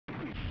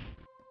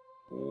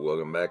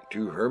Welcome back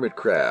to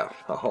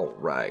Hermitcraft.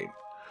 Alright.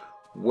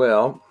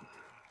 Well,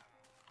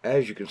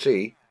 as you can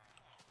see,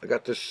 I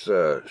got this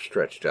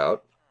stretched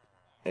out.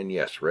 And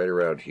yes, right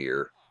around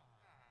here,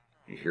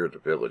 you hear the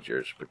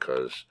villagers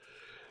because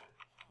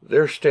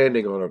they're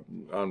standing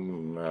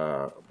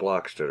on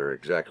blocks that are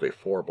exactly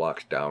 4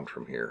 blocks down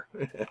from here.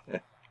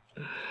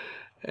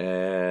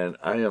 And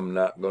I am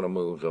not going to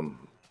move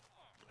them.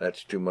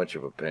 That's too much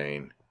of a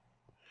pain.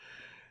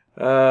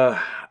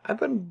 I've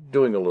been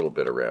doing a little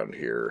bit around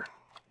here,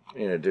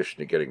 in addition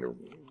to getting the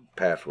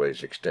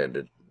pathways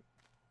extended,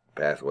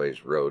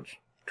 pathways, roads,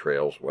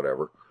 trails,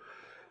 whatever.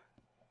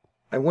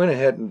 I went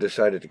ahead and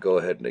decided to go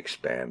ahead and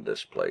expand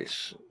this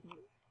place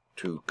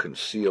to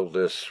conceal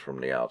this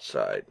from the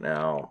outside.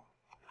 Now,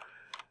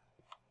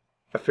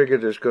 I figured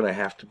there's going to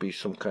have to be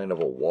some kind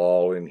of a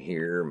wall in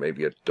here,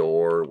 maybe a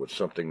door with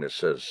something that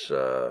says,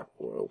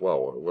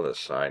 well, with a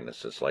sign that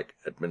says like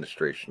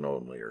administration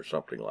only or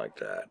something like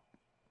that.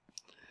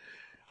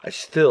 I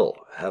still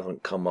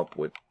haven't come up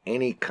with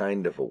any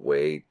kind of a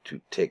way to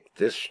take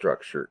this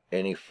structure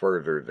any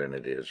further than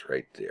it is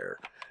right there.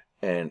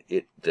 And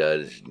it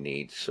does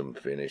need some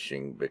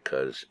finishing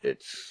because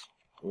it's,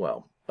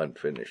 well,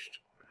 unfinished.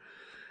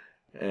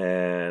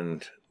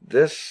 And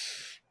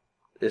this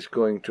is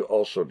going to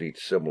also need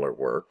similar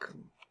work.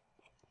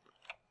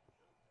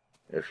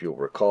 If you'll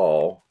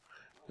recall,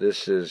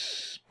 this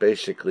is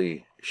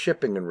basically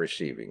shipping and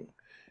receiving.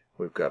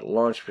 We've got a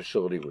launch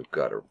facility, we've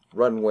got a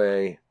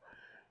runway,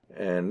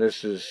 and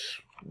this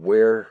is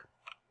where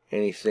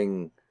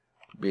anything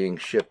being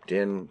shipped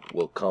in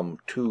will come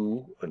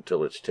to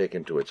until it's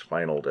taken to its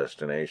final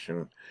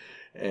destination,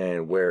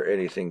 and where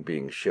anything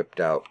being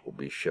shipped out will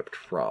be shipped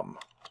from.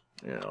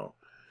 You know,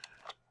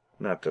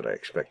 not that I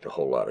expect a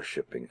whole lot of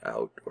shipping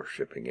out or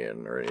shipping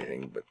in or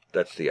anything, but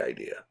that's the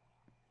idea.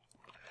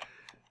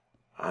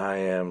 I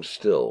am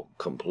still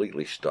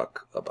completely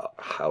stuck about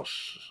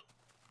house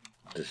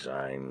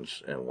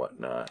designs and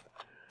whatnot.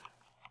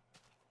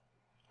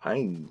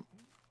 I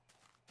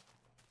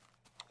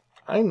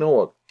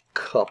know a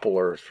couple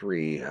or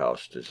 3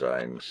 house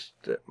designs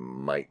that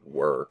might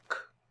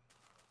work,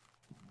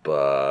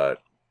 but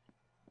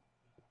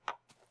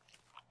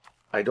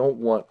I don't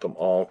want them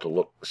all to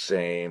look the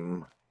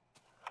same.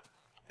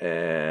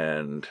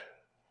 And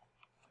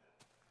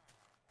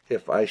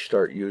if I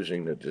start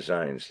using the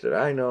designs that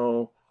I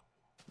know,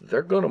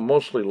 they're going to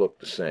mostly look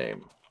the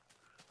same.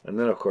 And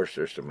then, of course,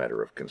 there's the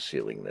matter of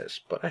concealing this,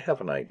 but I have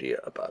an idea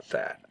about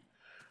that.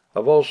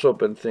 I've also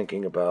been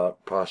thinking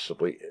about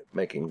possibly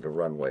making the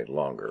runway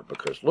longer,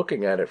 because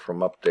looking at it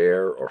from up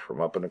there or from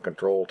up in a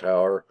control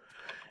tower,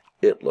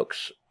 it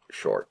looks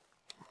short.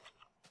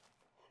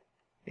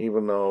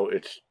 Even though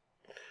it's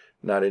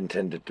not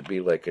intended to be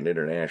like an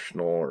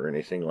international or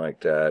anything like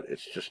that,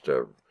 it's just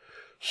a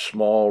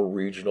small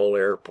regional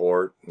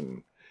airport,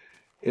 and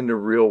in the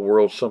real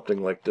world,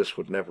 something like this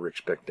would never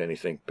expect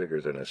anything bigger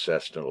than a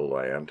Cessna to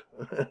land.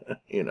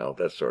 You know,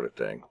 that sort of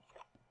thing.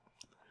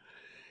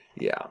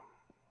 Yeah.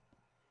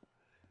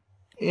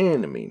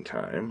 In the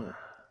meantime,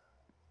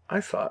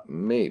 I thought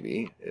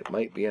maybe it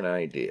might be an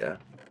idea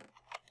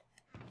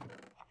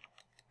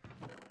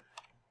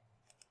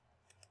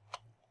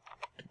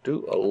to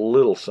do a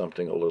little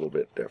something a little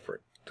bit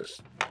different,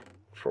 just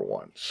for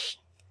once.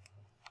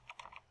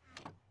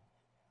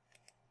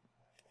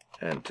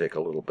 And take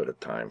a little bit of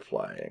time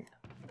flying.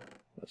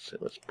 Let's see,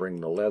 let's bring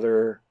the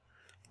leather,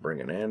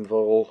 bring an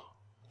anvil.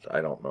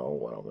 I don't know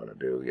what I'm going to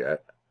do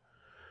yet.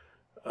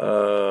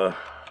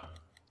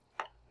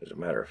 As a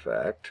matter of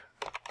fact,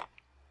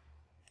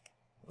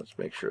 let's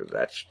make sure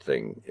that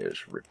thing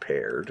is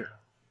repaired.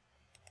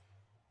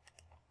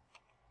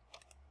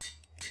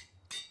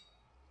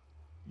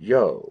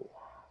 Yo,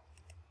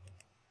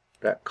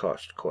 that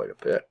cost quite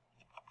a bit.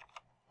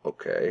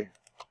 Okay,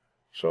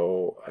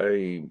 so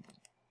I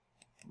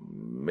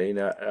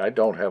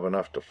don't have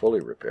enough to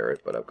fully repair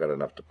it, but I've got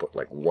enough to put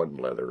like 1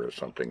 leather or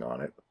something on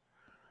it.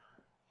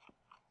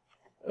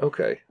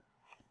 Okay.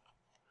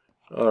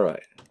 All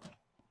right.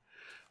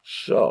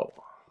 So,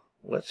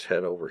 let's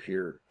head over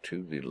here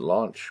to the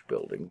launch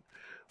building,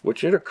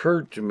 which it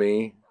occurred to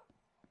me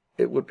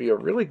it would be a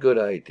really good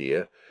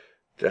idea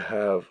to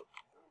have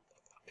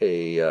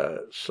a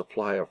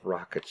supply of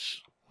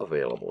rockets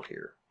available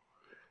here.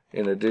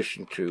 In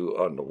addition to,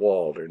 on the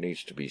wall, there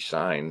needs to be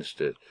signs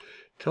to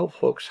tell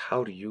folks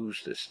how to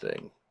use this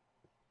thing.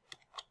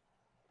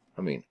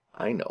 I mean,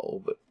 I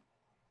know, but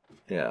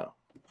yeah.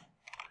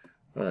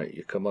 All right,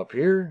 you come up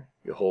here,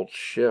 you hold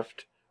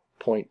shift,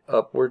 point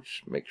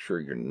upwards, make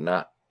sure you're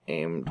not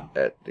aimed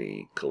at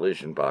the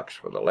collision box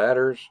for the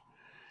ladders,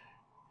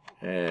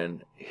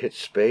 and hit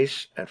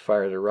space and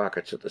fire the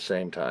rockets at the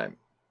same time.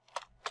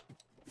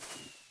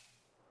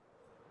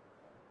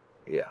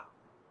 Yeah.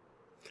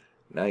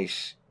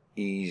 Nice,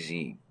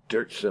 easy,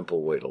 dirt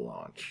simple way to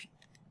launch.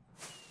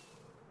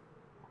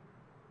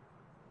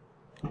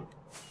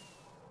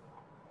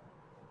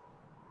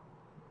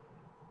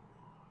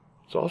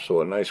 It's also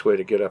a nice way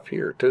to get up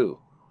here, too.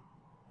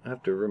 I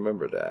have to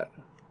remember that.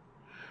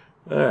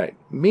 Alright,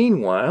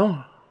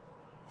 meanwhile,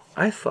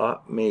 I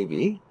thought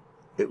maybe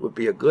it would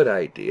be a good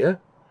idea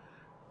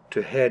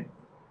to head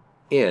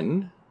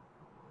in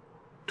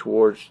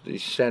towards the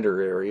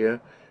center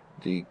area,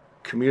 the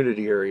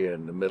community area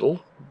in the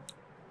middle,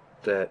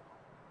 that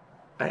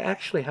I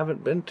actually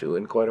haven't been to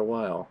in quite a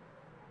while.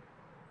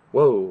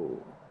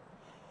 Whoa.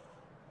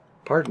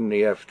 Pardon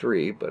the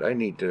F3, but I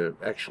need to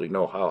actually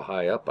know how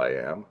high up I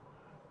am.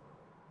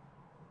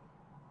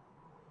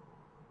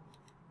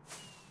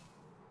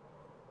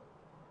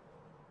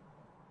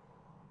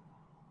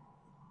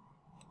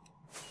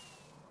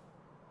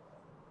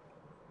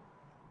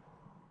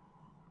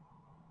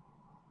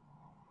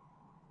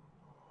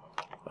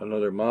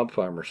 Another mob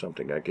farm or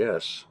something, I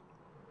guess.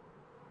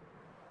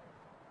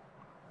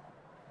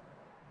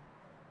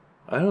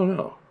 I don't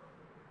know.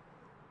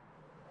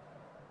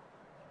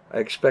 I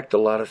expect a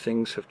lot of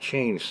things have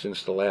changed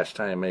since the last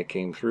time I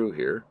came through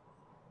here.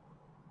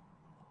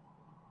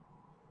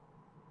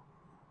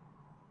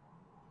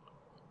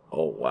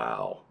 Oh,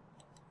 wow.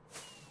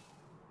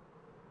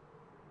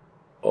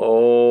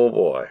 Oh,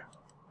 boy.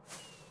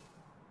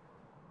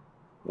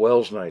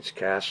 Wells Knight's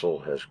castle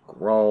has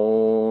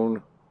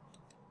grown.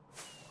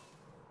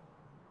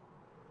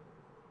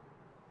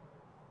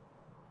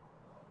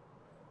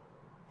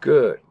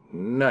 Good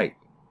night.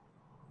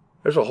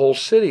 There's a whole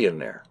city in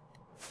there.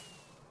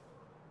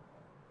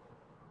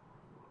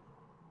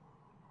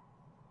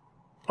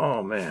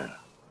 Oh, man.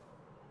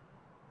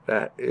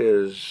 That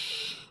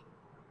is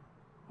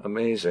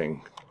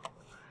amazing.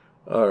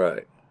 All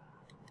right.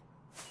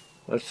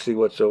 Let's see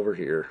what's over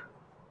here.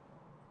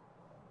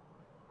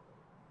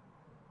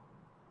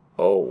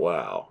 Oh,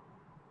 wow.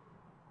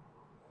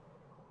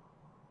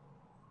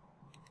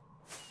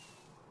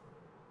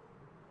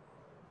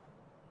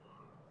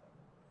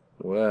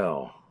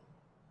 Well.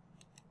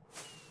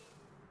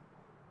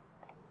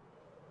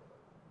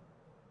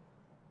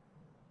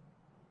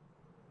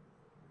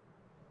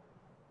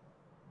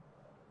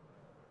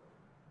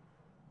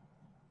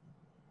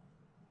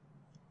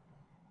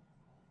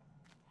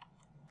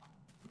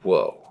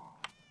 Whoa.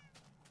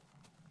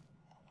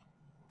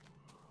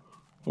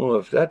 Well,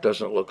 if that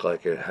doesn't look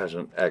like it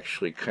hasn't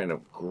actually kind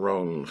of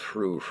grown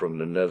through from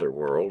the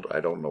netherworld, I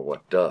don't know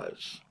what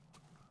does.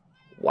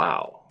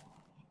 Wow.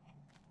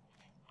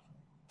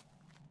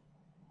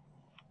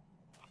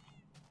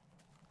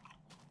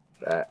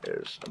 That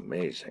is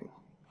amazing.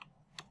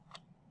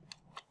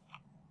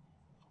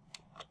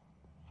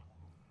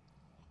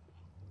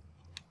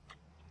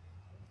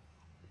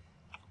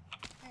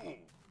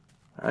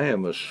 I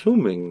am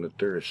assuming that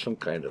there is some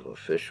kind of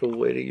official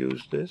way to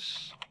use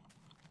this.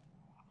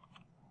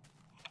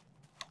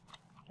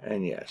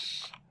 And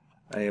yes,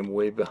 I am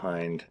way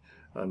behind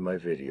on my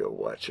video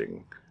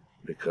watching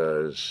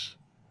because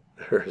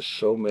there are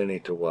so many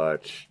to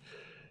watch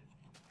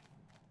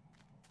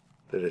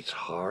that it's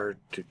hard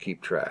to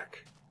keep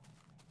track.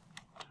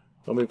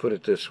 Let me put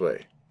it this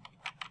way.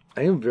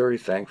 I am very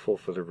thankful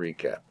for the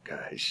recap,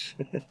 guys.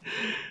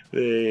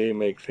 They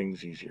make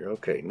things easier.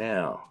 Okay,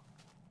 now,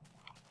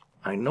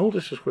 I know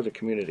this is where the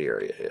community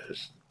area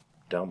is,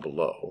 down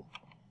below.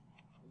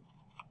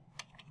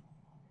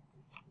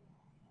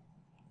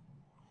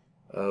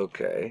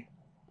 Okay.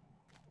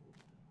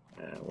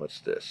 And what's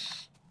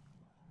this?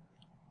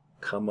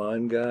 Come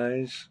on,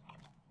 guys.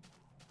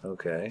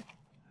 Okay.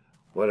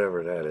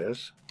 Whatever that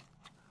is.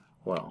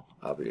 Well,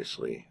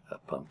 obviously a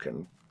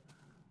pumpkin.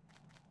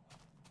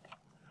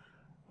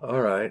 All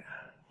right.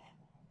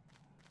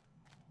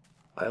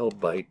 I'll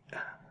bite.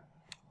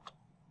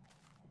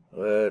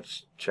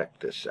 Let's check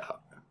this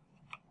out.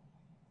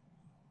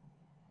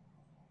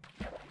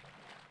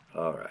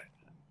 All right.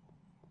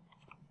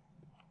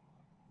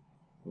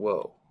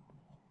 Whoa.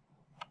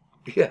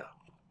 Yeah.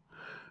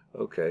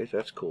 Okay,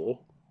 that's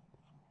cool.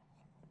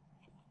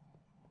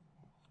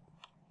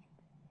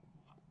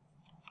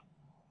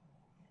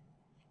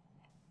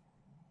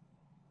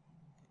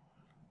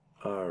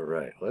 All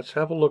right, let's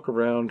have a look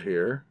around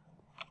here.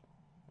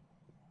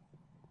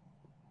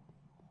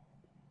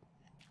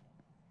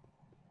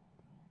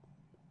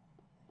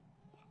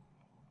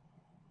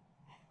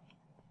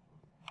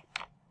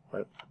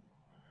 What?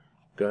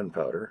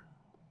 Gunpowder.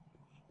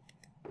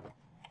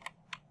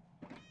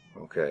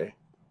 Okay.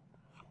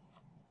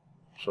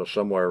 So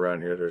somewhere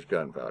around here there's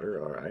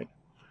gunpowder, all right.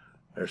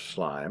 There's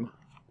slime.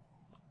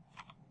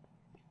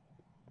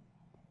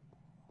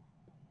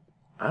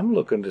 I'm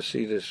looking to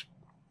see this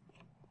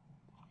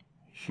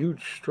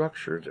huge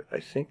structure that I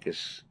think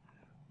is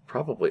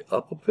probably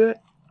up a bit.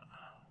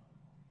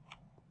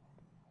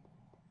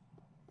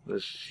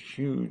 This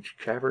huge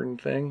cavern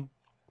thing.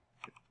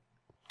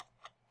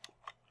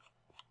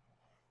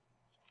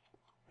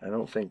 I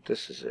don't think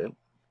this is it.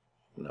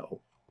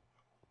 No.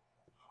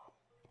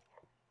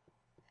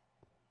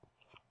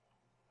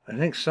 I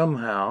think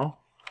somehow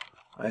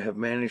I have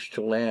managed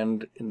to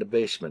land in the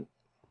basement.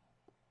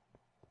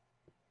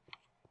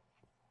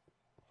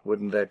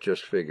 Wouldn't that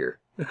just figure?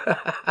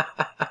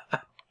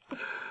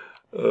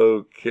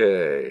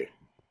 Okay.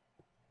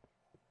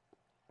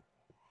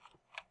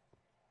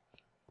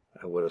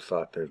 I would have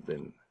thought there'd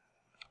been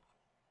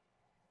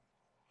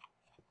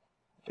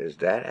Is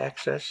that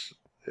access?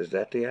 Is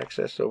that the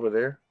access over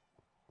there?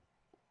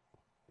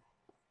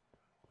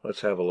 Let's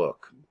have a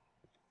look.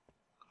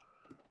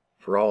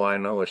 For all I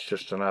know, it's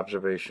just an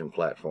observation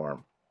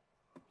platform.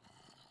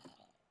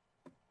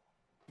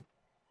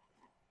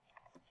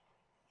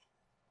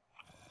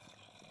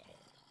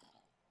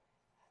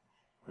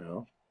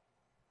 Well,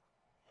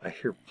 I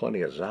hear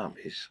plenty of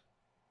zombies.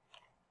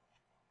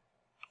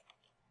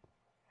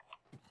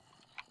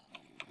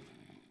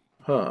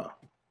 Huh.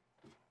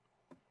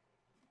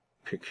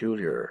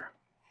 Peculiar.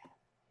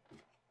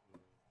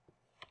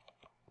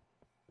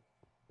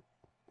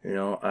 You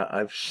know,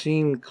 I've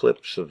seen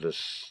clips of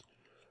this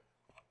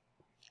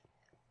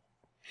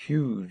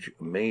huge,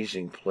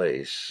 amazing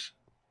place,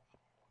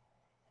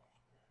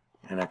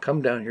 and I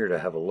come down here to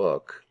have a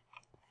look,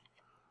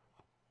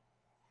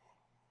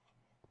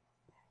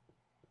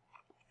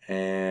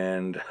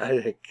 and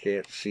I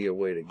can't see a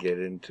way to get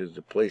into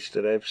the place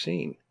that I've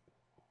seen.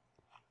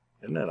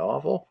 Isn't that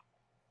awful?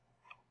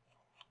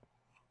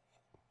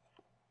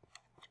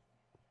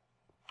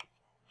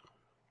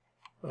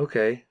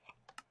 Okay.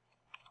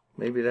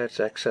 Maybe that's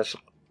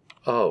accessible.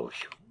 Oh.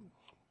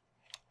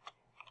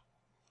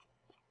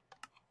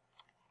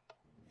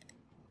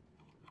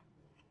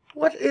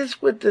 What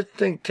is with the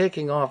thing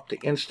taking off the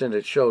instant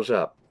it shows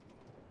up?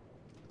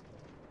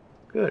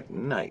 Good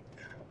night.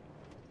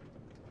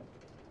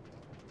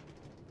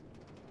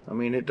 I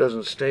mean, it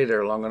doesn't stay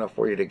there long enough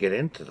for you to get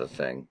into the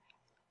thing.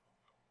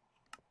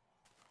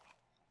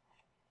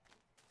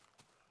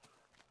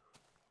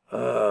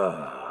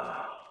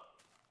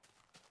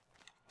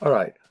 All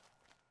right.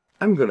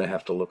 I'm going to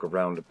have to look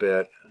around a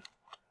bit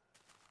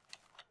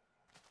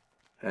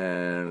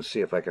and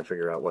see if I can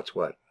figure out what's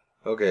what.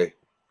 Okay,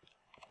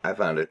 I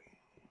found it.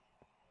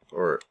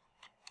 Or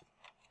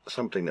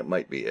something that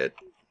might be it.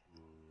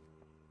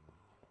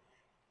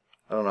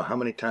 I don't know how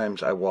many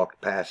times I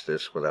walked past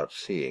this without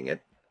seeing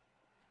it.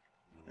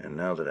 And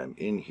now that I'm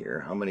in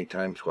here, how many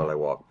times will I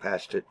walk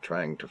past it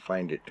trying to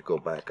find it to go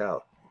back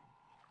out?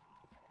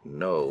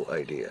 No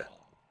idea.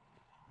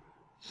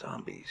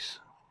 Zombies.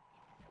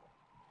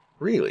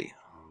 Really?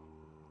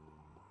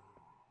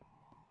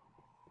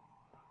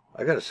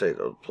 I gotta say,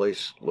 though, the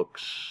place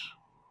looks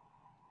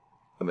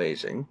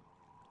amazing.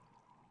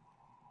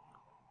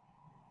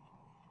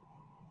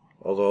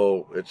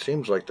 Although, it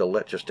seems like they'll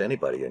let just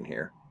anybody in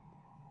here.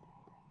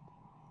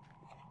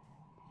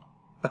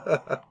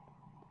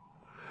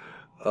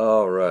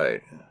 All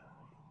right.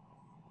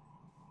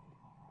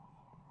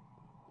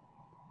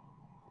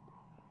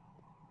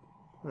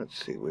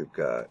 Let's see, we've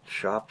got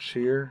shops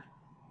here.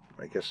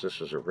 I guess this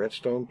is a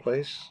redstone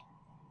place.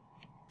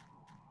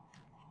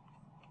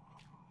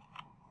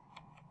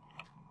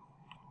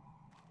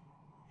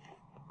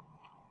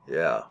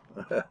 Yeah.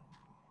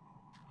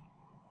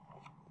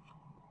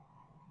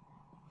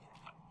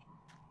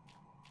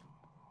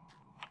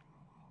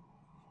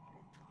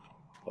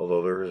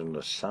 Although there isn't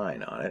a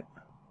sign on it.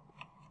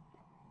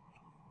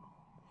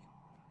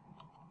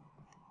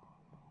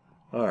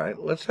 Alright,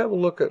 let's have a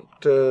look at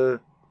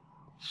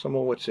some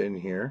of what's in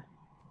here.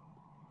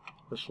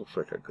 This looks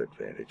like a good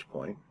vantage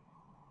point.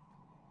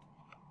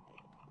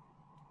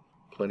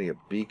 Plenty of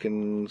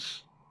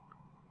beacons.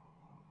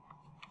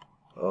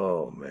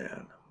 Oh,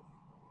 man.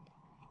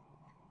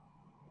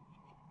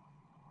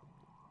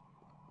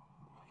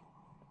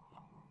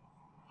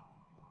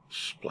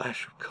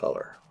 Splash of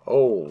color.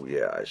 Oh,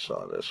 yeah, I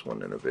saw this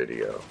one in a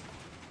video.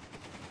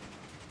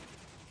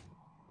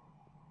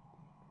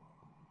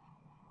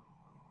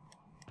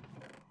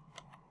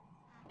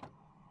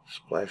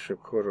 Splash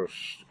of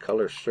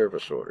color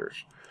service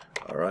orders.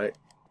 All right.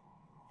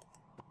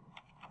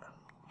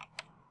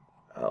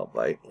 I'll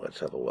bite. Let's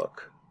have a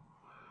look.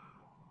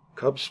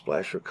 Cub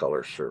Splash of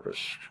color service.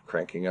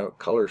 Cranking out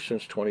color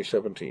since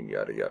 2017.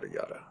 Yada, yada,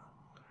 yada.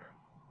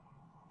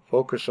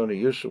 Focus on the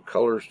use of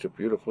colors to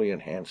beautifully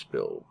enhance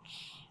builds.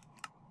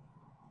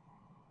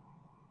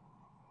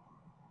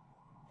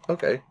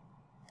 Okay.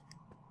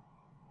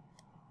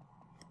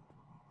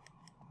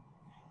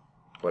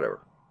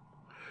 Whatever.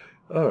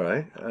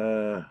 Alright.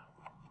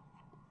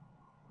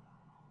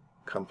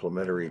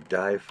 Complimentary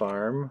dye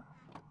farm.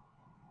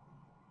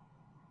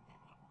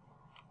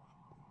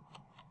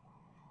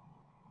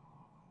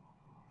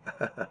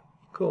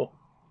 Cool.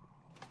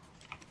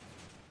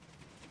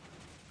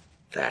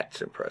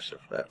 That's impressive.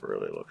 That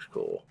really looks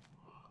cool.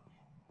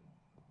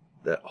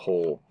 That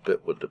whole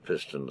bit with the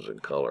pistons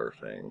and color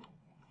thing.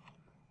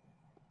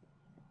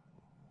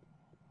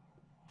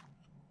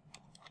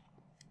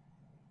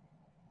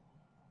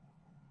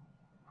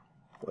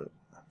 What?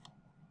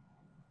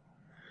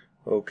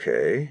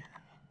 Okay.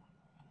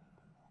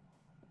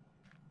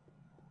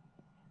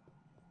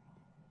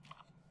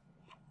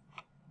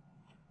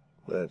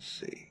 Let's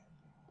see.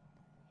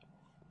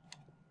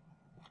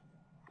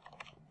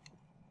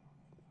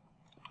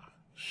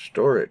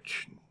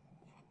 Storage.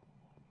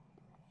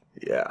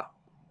 Yeah.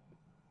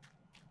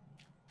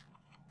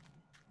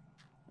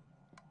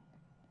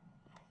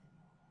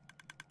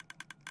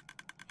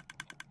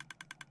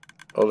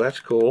 Oh, that's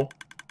cool.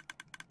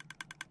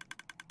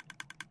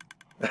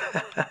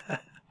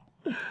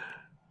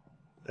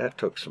 That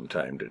took some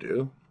time to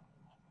do.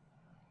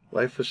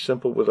 Life is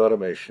simple with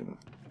automation.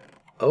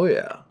 Oh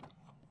yeah.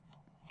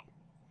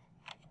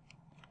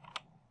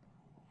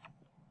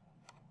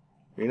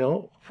 You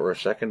know, for a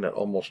second it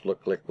almost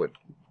looked like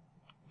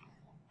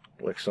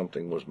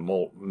something was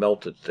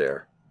melted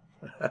there.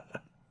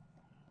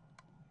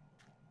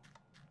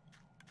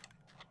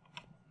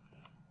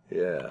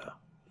 Yeah.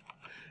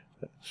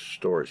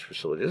 Storage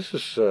facility. This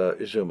is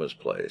Izuma's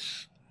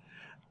place.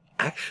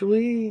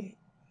 Actually,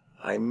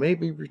 I may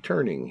be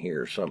returning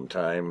here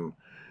sometime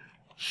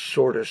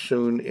sort of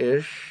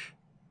soon-ish,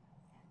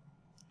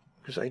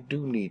 because I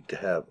do need to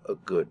have a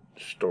good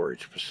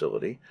storage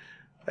facility.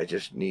 I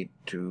just need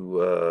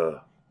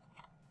to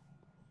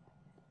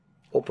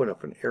open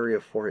up an area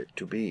for it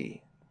to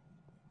be.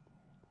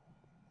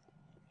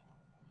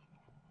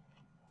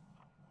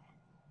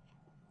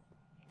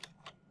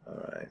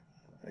 Alright,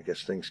 I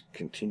guess things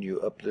continue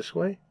up this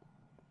way?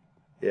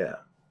 Yeah.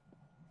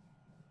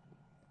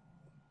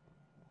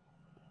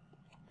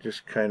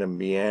 Just kind of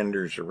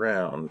meanders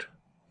around.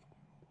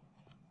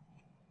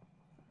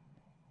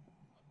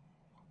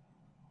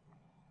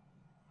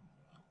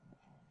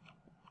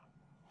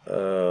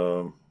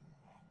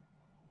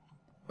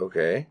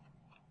 Okay.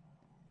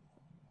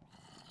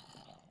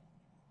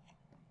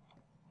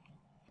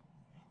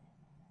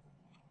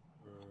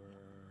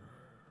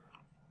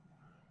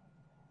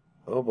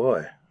 Oh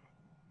boy.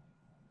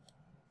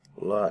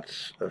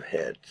 Lots of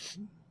heads.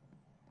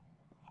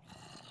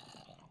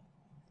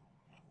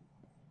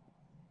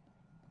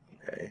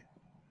 Okay.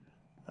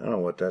 I don't know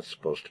what that's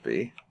supposed to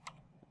be.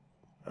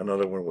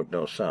 Another one with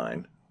no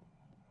sign.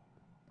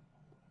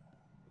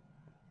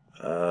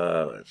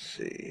 Let's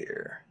see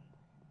here.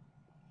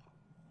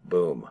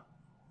 Boom.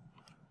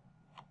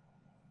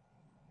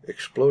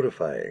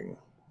 Explodifying.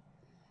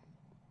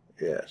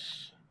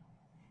 Yes.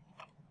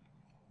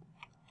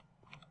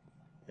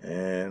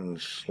 And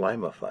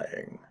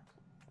slimifying.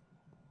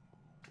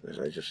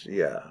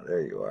 Yeah,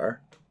 there you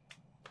are.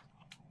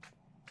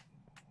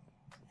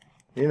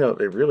 You know,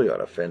 they really ought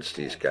to fence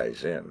these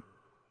guys in.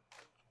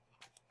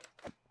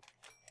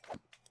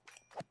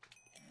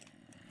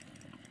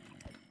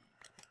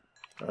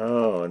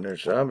 Oh, and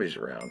there's zombies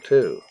around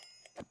too.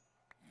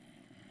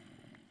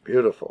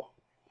 Beautiful.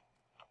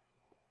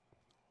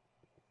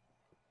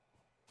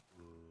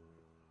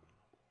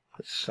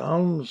 It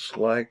sounds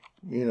like,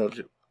 you know,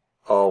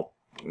 oh,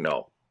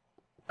 no.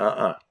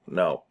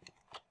 No.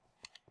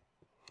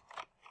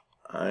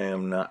 I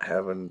am not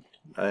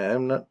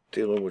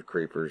dealing with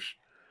creepers.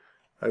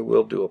 I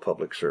will do a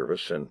public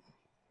service and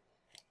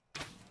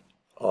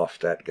off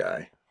that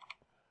guy.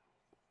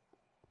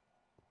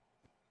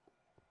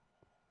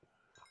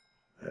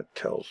 That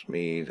tells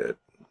me that,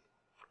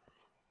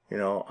 you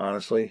know,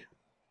 honestly,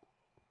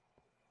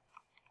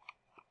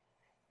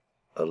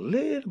 a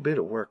little bit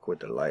of work with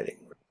the lighting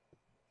would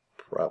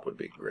probably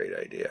be a great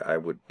idea. I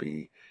would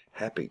be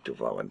happy to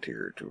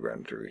volunteer to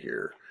run through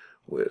here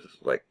with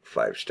like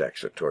 5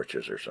 stacks of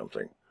torches or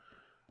something.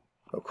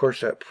 Of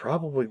course, that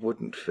probably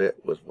wouldn't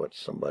fit with what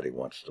somebody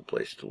wants the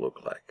place to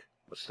look like.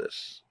 What's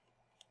this?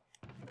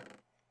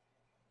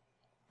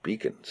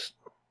 Beacons.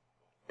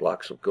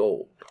 Blocks of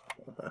gold.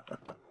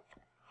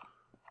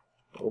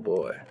 Oh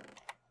boy.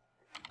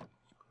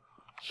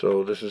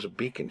 So this is a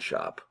beacon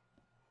shop.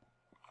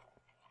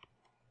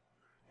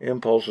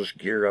 Impulses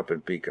gear up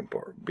and beacon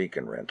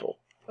rental.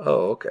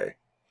 Oh, okay.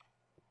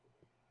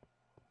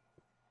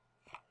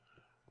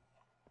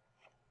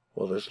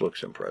 Well, this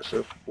looks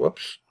impressive.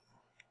 Whoops.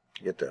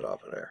 Get that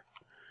off of there.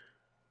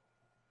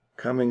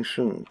 Coming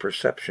soon.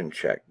 Perception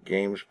check.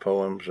 Games,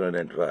 poems, and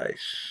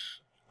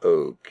advice.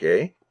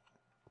 Okay.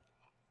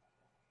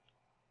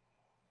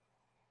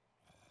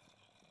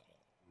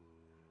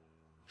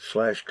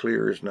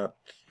 /clear is not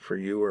for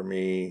you or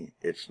me.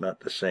 It's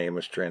not the same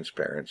as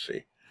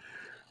transparency.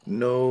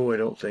 No, I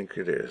don't think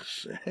it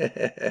is.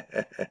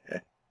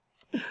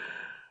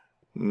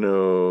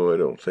 No, I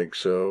don't think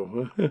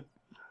so.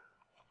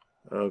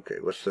 Okay,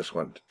 what's this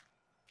one?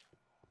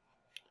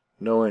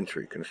 No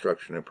entry,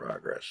 construction in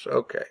progress.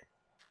 Okay.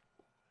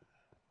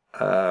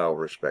 I'll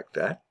respect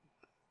that.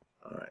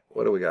 All right,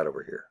 what do we got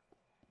over here?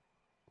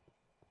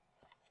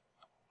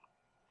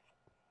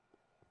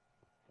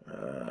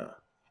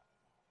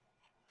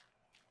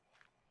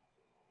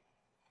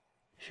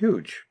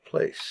 Huge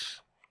place.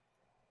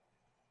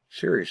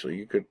 Seriously,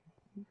 you could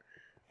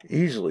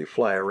easily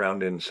fly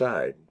around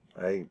inside.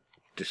 I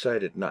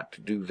decided not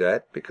to do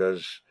that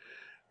because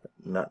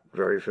I'm not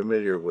very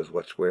familiar with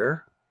what's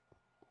where.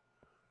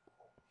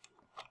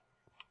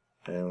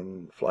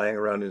 And flying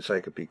around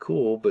inside could be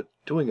cool, but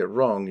doing it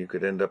wrong, you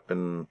could end up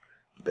in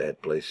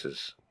bad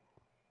places.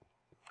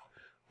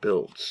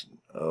 Builds.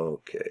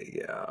 Okay,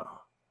 yeah.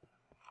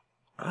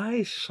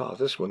 I saw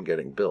this one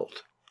getting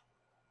built.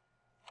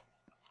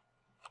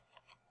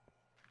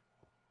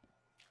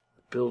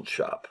 Build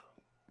shop.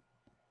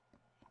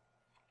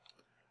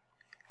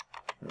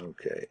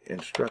 Okay,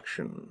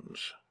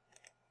 instructions.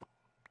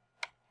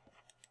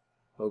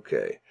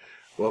 Okay,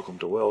 Welcome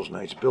to Wells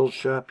Knight's Build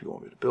Shop. You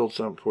want me to build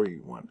something for you?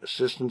 You want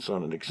assistance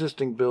on an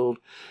existing build?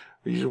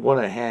 Or you just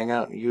want to hang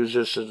out and use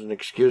this as an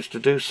excuse to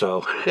do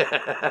so?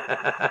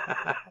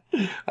 I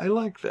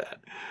like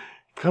that.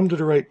 Come to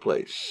the right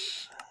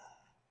place.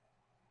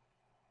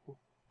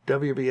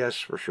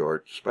 WBS for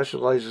short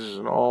specializes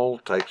in all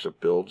types of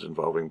builds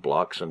involving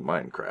blocks and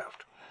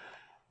Minecraft.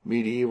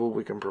 Medieval,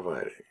 we can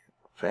provide it.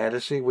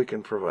 Fantasy, we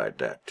can provide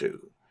that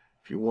too.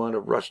 If you want a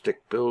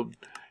rustic build,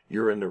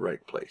 you're in the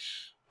right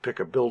place. Pick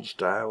a build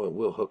style and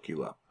we'll hook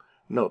you up.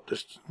 Note,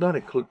 this does not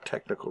include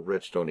technical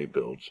redstone-y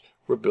builds.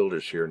 We're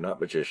builders here, not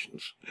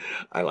magicians.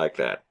 I like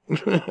that.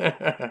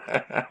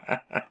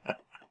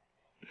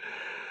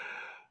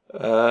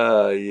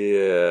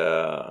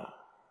 Yeah.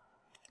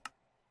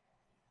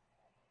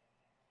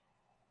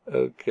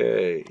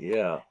 Okay,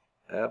 yeah,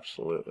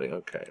 absolutely.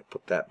 Okay,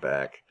 put that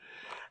back.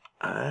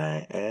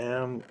 I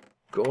am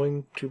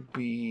going to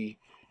be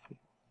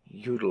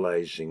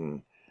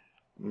utilizing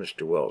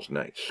Mr. Wells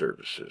Knight's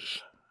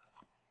services.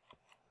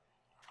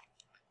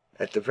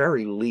 At the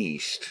very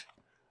least,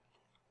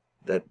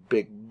 that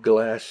big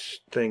glass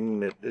thing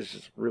that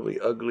is really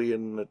ugly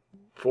in the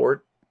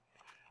fort,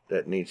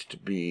 that needs to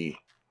be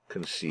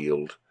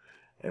concealed.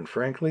 And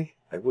frankly,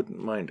 I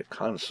wouldn't mind a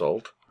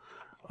consult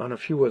on a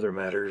few other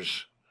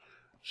matters.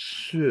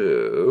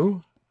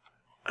 So,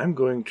 I'm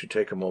going to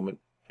take a moment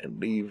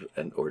and leave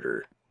an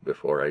order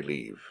before I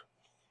leave.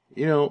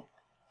 You know,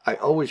 I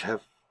always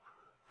have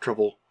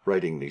trouble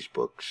writing these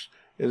books.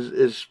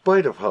 In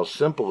spite of how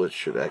simple it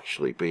should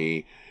actually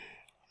be,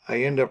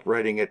 I end up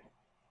writing it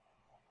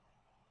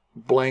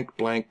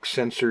blank,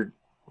 censored,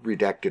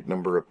 redacted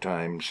number of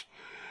times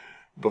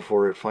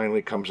before it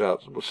finally comes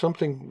out with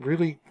something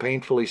really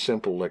painfully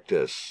simple like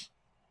this.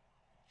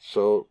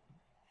 So,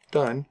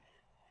 done.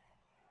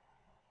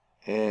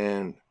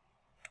 And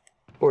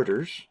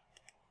orders.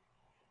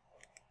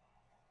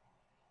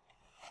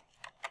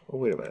 Oh,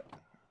 wait a minute.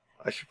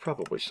 I should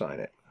probably sign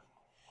it.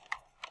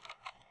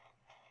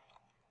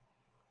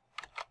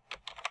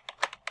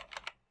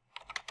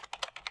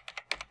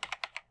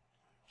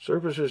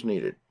 Services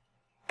needed.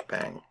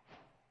 Bang.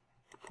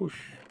 Push.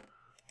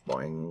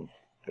 Boing.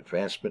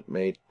 Advancement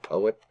made.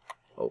 Poet.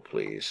 Oh,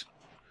 please.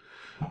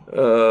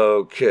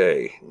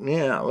 Okay.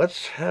 Now,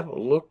 let's have a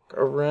look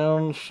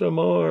around some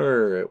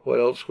more at what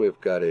else we've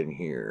got in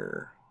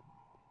here.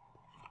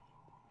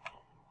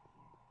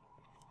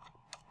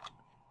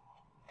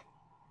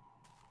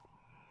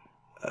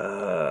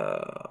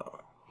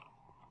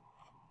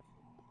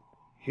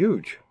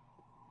 Huge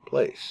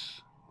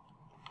place.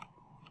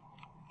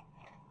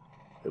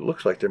 It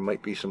looks like there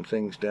might be some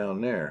things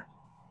down there.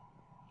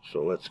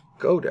 So let's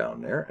go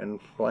down there and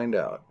find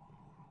out.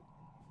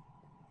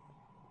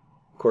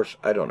 Of course,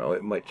 I don't know.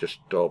 It might just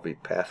all be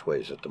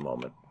pathways at the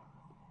moment.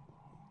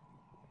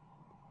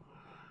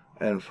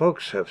 And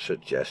folks have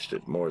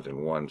suggested more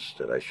than once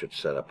that I should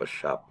set up a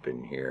shop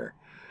in here.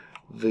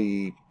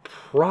 The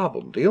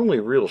problem, the only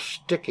real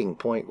sticking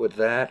point with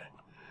that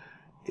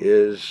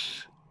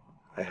is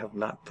I have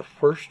not the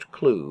first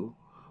clue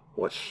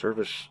what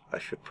service I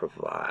should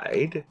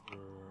provide.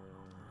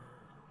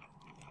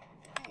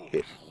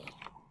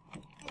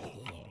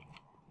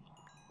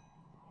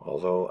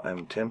 Although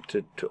I'm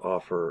tempted to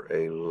offer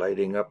a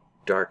lighting up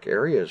dark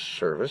areas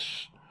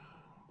service,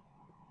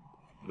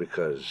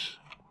 because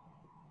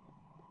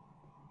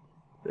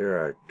there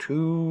are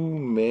too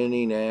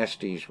many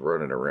nasties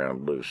running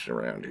around loose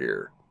around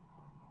here.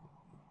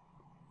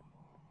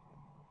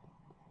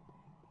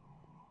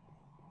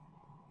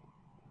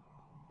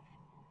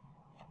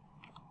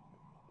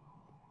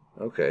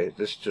 Okay,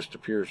 this just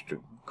appears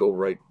to go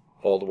right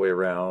all the way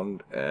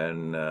around,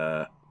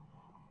 and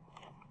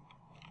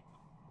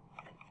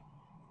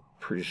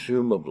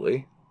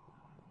presumably,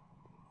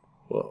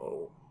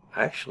 well,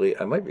 actually,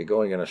 I might be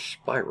going in a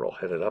spiral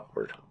headed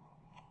upward.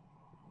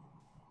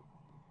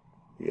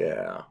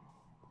 Yeah,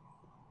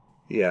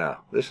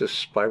 this is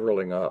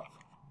spiraling up.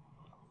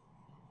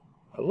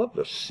 I love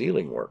the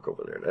ceiling work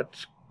over there.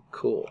 That's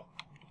cool.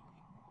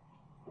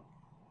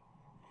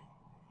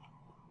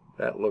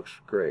 That looks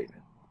great.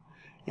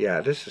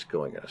 Yeah, this is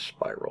going in a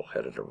spiral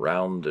headed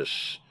around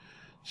this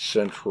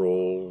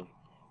central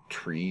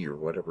tree or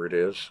whatever it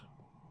is.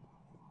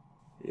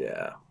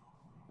 Yeah.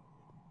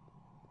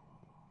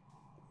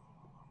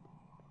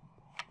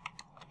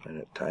 And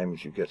at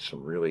times you get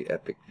some really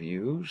epic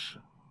views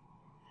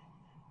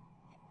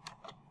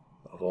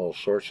of all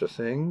sorts of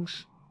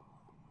things.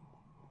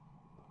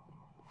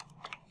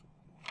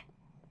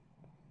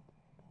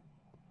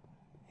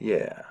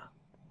 Yeah.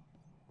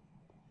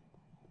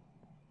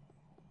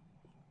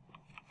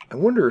 I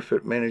wonder if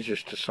it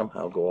manages to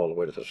somehow go all the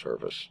way to the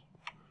surface.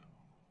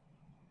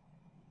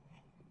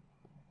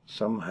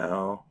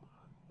 Somehow,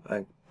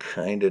 I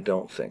kind of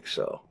don't think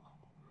so.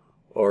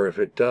 Or if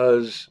it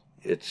does,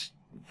 it's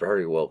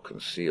very well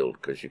concealed,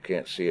 because you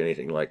can't see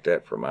anything like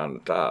that from on the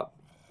top.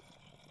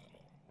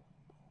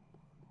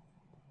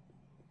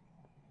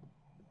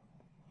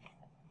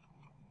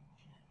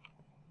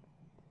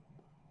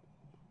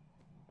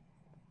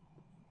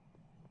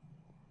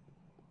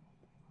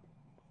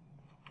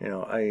 You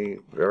know, I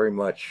very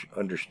much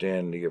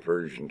understand the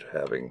aversion to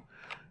having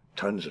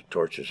tons of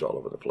torches all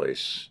over the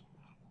place,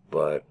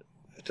 but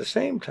at the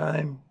same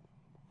time,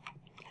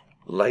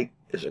 light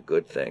is a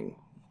good thing.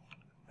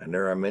 And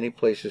there are many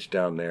places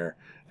down there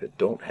that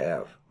don't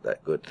have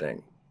that good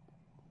thing.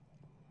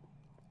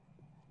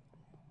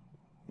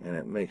 And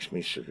it makes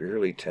me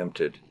severely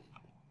tempted.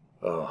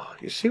 Oh,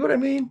 you see what I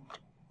mean?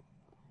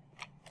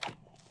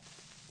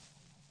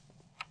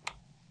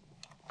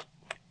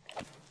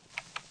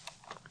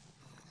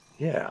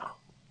 Yeah.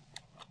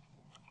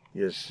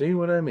 You see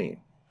what I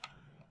mean?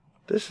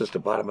 This is the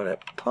bottom of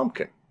that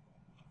pumpkin.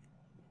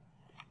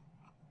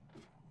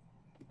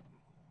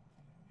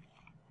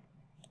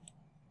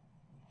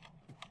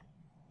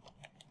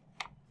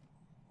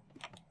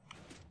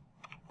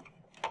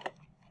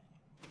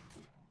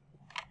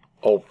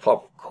 Oh,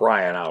 for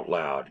crying out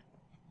loud.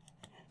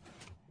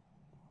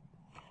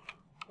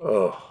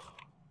 Oh,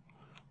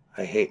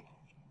 I hate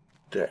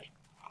that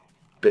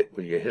bit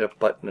where you hit a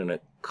button and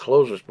it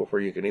closes before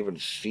you can even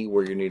see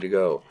where you need to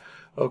go.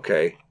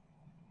 Okay.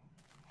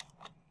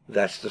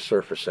 That's the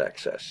surface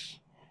access.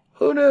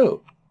 Who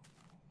knew?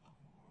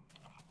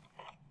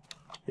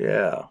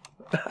 Yeah.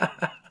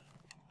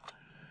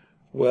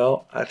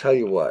 Well, I tell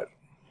you what.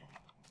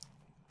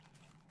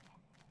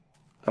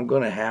 I'm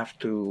going to have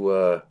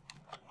to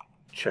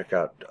check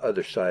out the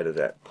other side of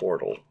that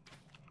portal.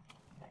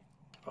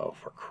 Oh,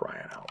 for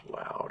crying out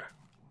loud.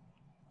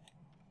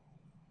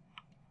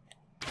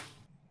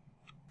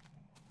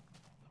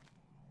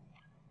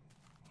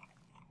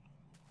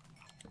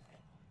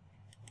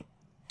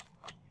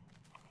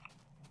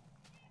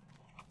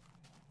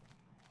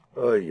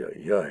 Oy,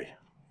 oy, oy.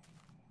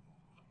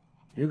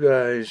 You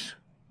guys,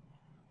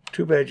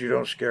 too bad you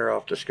don't scare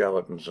off the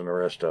skeletons and the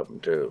rest of them,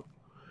 too.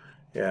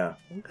 Yeah,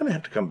 I'm going to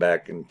have to come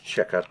back and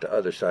check out the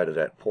other side of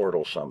that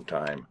portal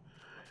sometime.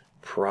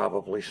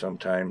 Probably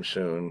sometime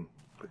soon,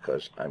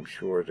 because I'm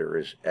sure there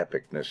is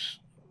epicness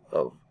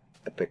of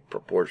epic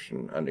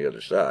proportion on the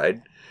other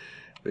side.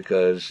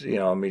 Because, you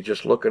know, I mean,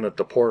 just looking at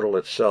the portal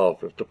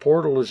itself, if the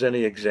portal is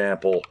any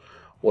example,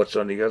 what's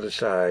on the other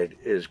side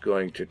is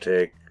going to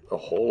take a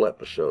whole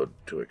episode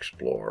to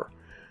explore.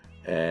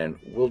 And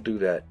we'll do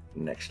that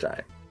next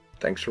time.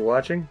 Thanks for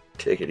watching.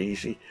 Take it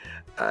easy.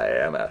 I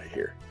am out of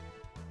here.